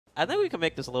I think we can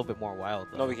make this a little bit more wild,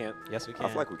 though. No, we can't. Yes, we can. I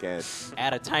feel like we can.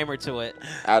 Add a timer to it.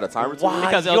 Add a timer to it?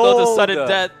 Because it'll go to sudden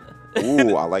death.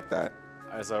 Ooh, I like that.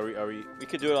 All right, so are we? We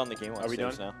could do it on the game. Are we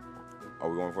done now? Are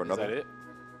we going for another? Is that it?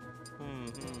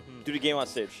 Do the game on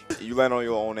stage. You land on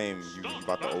your own name, you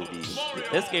about to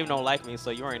OD. This game don't like me, so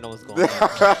you already know what's going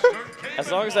on.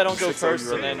 As long as I don't go 6-0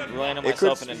 first and then land on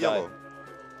myself and then die.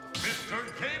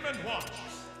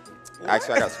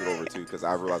 Actually, I got screwed over too because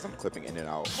I realized I'm clipping in and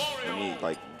out. Let me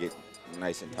like get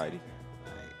nice and tidy.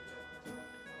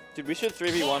 Dude, we should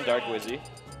 3v1 DWizzy.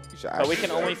 But we can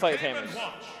only fight hammers.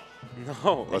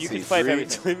 No. Let's You see, can fight three-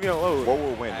 everything. Leave me alone. What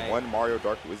will win? One Mario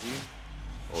DWizzy?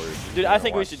 Or Dude, I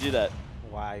think we should do that.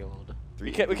 Wild.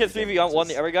 We can 3v1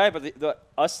 the other guy, but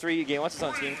us three Game Watchers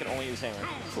on team can only use hammer.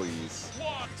 Please.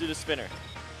 Do the spinner.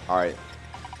 All right.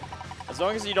 As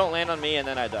long as you don't land on me and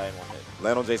then I die in one hit.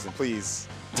 Land on Jason, please.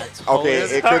 Oh, Okay,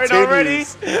 it's it hard already.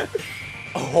 continues.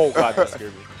 Oh god, that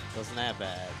scared me. Wasn't that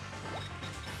bad.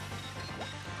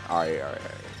 All right.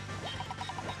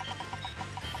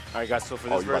 All right, guys. So for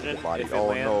Oh, this you about to version, get bodied. if it Oh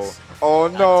lands, no. Oh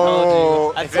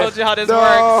no. I told you how this No.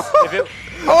 works. if it,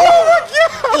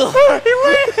 Alright,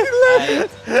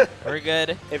 we're good.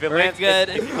 if it We're lands, good.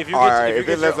 if you All get, right, if you if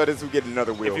get it lands your, on this, we get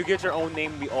another wheel. if you get your own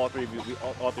name, we all three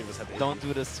of us have to. Don't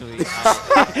do this to me.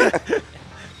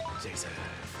 Jason,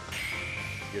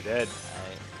 you're dead.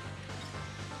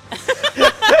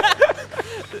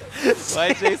 Why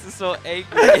is Jason so angry?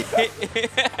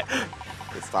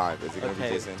 It's time. Is it gonna be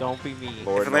Okay, Jason? don't be mean.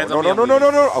 Lord, If it no, lands no, on me, no, I'm no, no,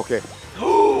 leaving. no, no. Okay.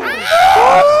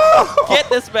 Get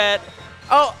this man.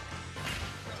 Oh!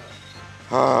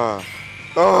 Oh.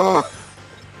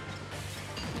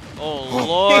 Oh,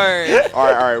 Lord.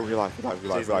 All right. We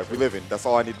live. We living. That's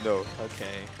all I need to know.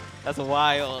 Okay. That's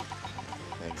wild.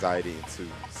 Anxiety ensues.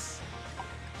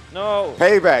 No!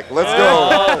 Payback. Let's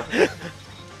go.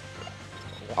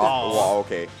 Oh. Well,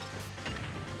 okay.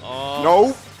 Oh.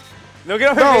 No. No,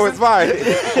 get over No, here, it's fine.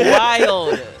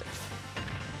 Wild.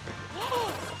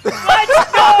 What?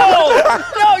 No!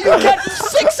 No, you got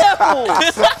 6 apples!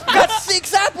 You got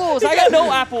 6 apples! I got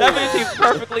no apples! That means he's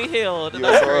perfectly healed. Yes,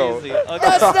 That's bro. crazy. Okay.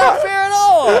 That's not fair at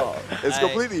all! It's Aight.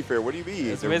 completely fair. What do you mean?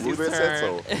 It's The Wizzy's rule said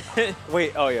so. turn.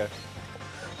 Wait. Oh yeah.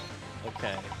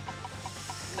 Okay.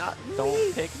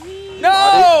 Don't pick me.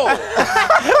 No!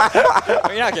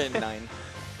 You're not getting 9.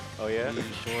 Oh yeah. Are you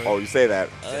sure? Oh, you say that.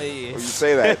 Ay. Oh, you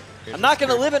say that. I'm not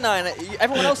gonna live at 9.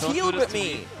 Everyone else Don't do healed this with to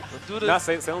me. Don't do this. Not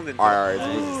Salem didn't. All right. It's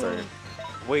Wizzy's turn.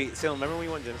 Wait, Salem. Remember when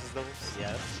we won Genesis doubles?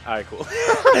 Yes. All right, cool.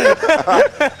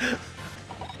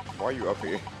 Why are you up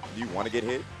here? Do you want to get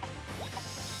hit?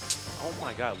 Oh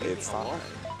my god, leave It's me alone. time.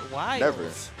 Why? Never.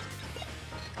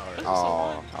 All right.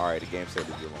 Oh, all right. The game said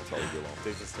leave you alone. So leave you alone.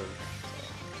 Jason's turn.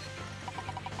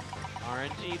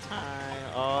 RNG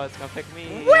time. Oh, it's gonna pick me.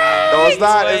 No, it's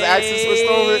not. It's actually switched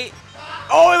over.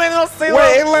 Oh, it landed on Salem.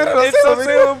 Wait, it landed on It's on Salem.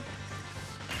 Salem.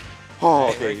 Oh,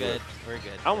 Okay, okay. we're good. We're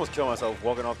good. I almost killed myself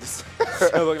walking off this.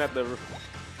 Looking at the roof.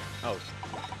 Oh.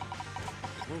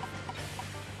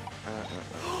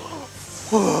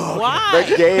 Why?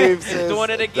 The game says Doing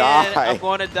it again. die. I'm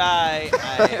going to die.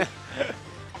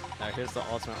 Alright, here's the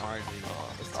ultimate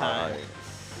RNG. It's time. Alright.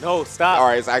 No, stop. All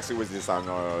right, it's actually Wizzy this time.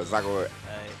 No, it's not going to.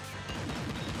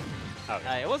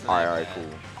 It wasn't All that right, bad. cool.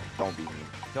 Don't beat me.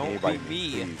 Don't Anybody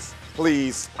beat me. Please.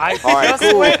 Please. I All right, just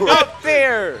cool. went up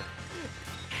there.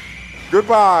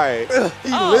 Goodbye. He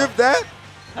Oh. lived that?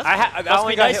 I Must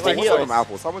only be got nice hit to like What's heal. up with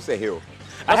apples? How much they heal?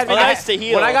 I had Must be nice to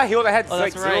heal. When I got healed, I had Oh,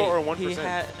 like that's 0 right. or 1%. He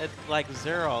had like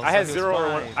 0. I had so he 0 was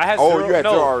or 1. fine. I had Oh, 0. you had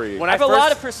no, 0 already. When I I have a first,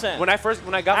 lot of percent. When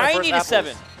I got my I first need a apples,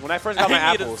 7. when I first got my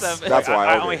I need a apples, 7. That's like, why,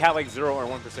 I okay. only had like 0 or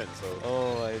 1%. So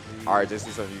Oh, I see. All right, Jason,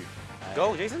 it's on you.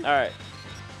 go, Jason. All right.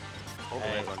 Hope it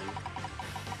lands on you.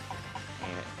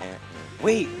 Eh.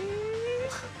 Wait.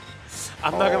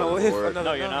 I'm not gonna Oh, live Lord. another.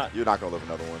 No, you're not. You're not going to live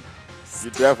another one.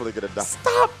 You're definitely going to die.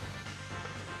 Stop.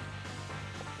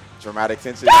 Dramatic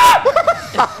tension.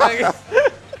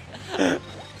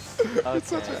 It's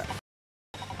such a...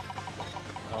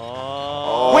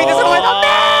 Oh. Wait, this is like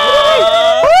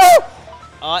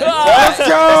Let's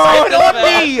go! on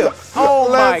me! Oh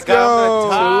my Let's god, go.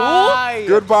 I'm gonna die.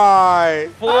 Goodbye.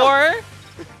 4.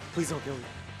 Please don't kill me.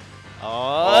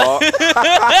 Oh.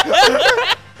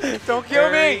 Don't kill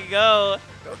There me. you go.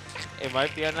 It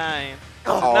might be a 9.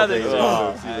 Oh, Another okay, he draw.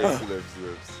 lives. He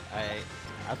lives.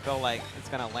 I feel like it's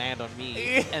gonna land on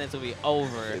me and it's gonna be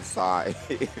over. It's time.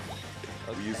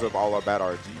 We used up all our bad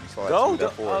RG. You saw that Go. two,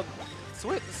 that four.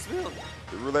 Switch. Spill.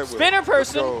 The roulette wheel. Spinner Let's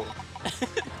person. go.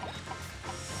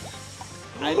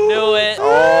 I knew it.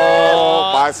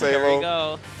 Oh, bye, There Salo. we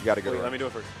go. You got to go. Wait, let me do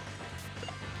it first.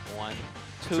 1,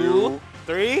 2.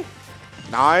 3.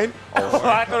 9? Oh,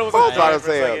 I thought it was I was like about to 9 for a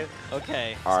say second.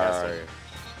 Okay. All right.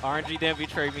 RNG didn't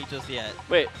betray me just yet.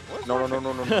 Wait. No. Okay,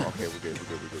 we're good.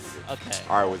 Okay.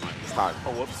 All right, Wizzy, it's time.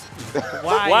 Oh, whoops.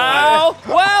 Why? Wow.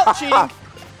 Wow. Cheating.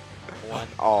 1.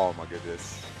 Oh my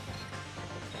goodness.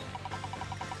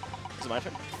 Is it my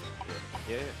turn?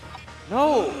 Yeah.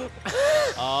 No.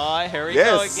 Oh, here we Yes.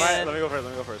 go again. Let me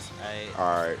go first.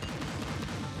 All right,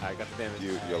 I got the damage.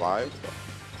 you alive?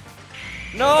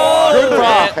 No. Good Bro.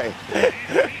 try.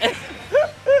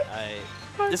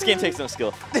 This game takes no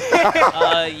skill.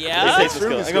 Yeah. This takes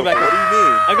no skill. I go back. What do you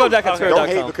mean? I go back on Okay. Don't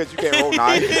hate Twitter.com. because you can't roll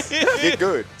 9s. Get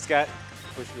good. ScAtt,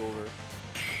 push you over.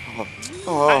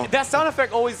 Oh. That sound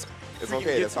effect always. It's freaking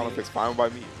okay. That gets sound me. effect's fine by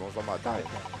me as long as I'm not dying.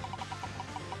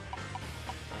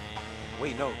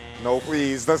 Wait, no. No,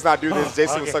 please. Let's not do this.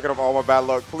 Jason was Okay. sucking up all my bad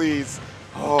luck. Please.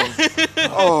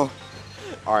 Oh.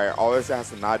 All right. All this has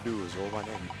to not do is roll my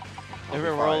name. If it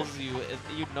rolls you,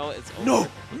 you know it's over. No.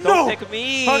 Don't pick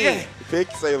me. Okay.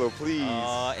 Pick Sailor, please.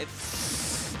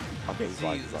 It's. Okay, he's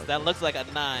fine. Jesus, that looks like a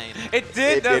 9. It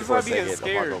did. It That's did for why a I'm being second, I'm not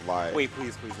scared. gonna lie. Wait,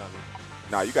 please, not me.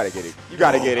 Nah, you gotta get it. You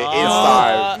gotta get it. It's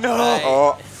time. No.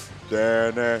 Oh.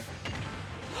 Dana.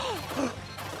 I was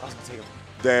gonna take him.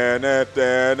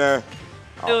 Dana.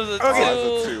 It was a 2.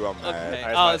 Oh, it's a 2. I'm mad. Okay.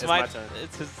 Alright, Oh, it's it's my my turn.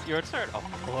 It's your turn. Oh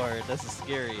Lord, this is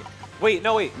scary. Wait,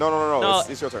 no, wait. No. No.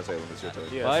 It's your turn, Salem. It's your turn.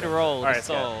 Yeah. Bud sure. rolled. Alright,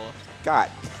 So.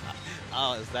 God.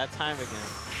 Oh, it's that time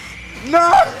again.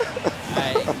 No.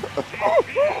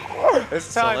 It's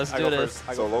So time. let's I do go this. first.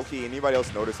 I So go low key, anybody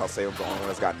else notice how Salem's the only one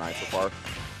that's got 9 so far?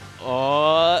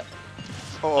 Oh.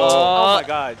 Oh my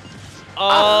god.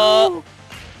 Oh.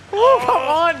 Oh, come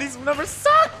on. These numbers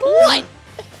suck. What?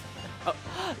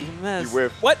 You You missed.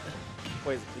 whiff. What?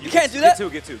 Wait, You can't do that?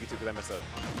 Get two, because I messed up.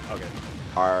 Okay.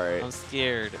 All right. I'm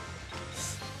scared.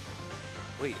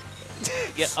 Wait.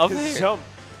 Get up Just here. jump.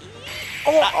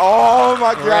 Oh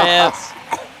my God.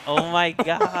 Rip. Oh my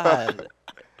God.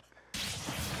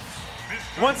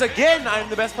 Once again, I'm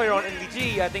the best player on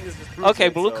MVG. I think this is proves Okay,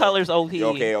 it, blue so. color's OP.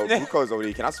 Okay, blue color's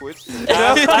OD. Can I switch?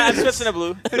 I'm switching to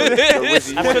blue.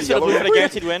 Wizzy, I'm you want switching to yellow blue real for the quick?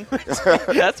 guaranteed win. That's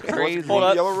You want crazy. Hold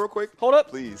up. yellow real quick? Hold up.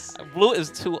 Please. Blue is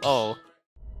 2-0.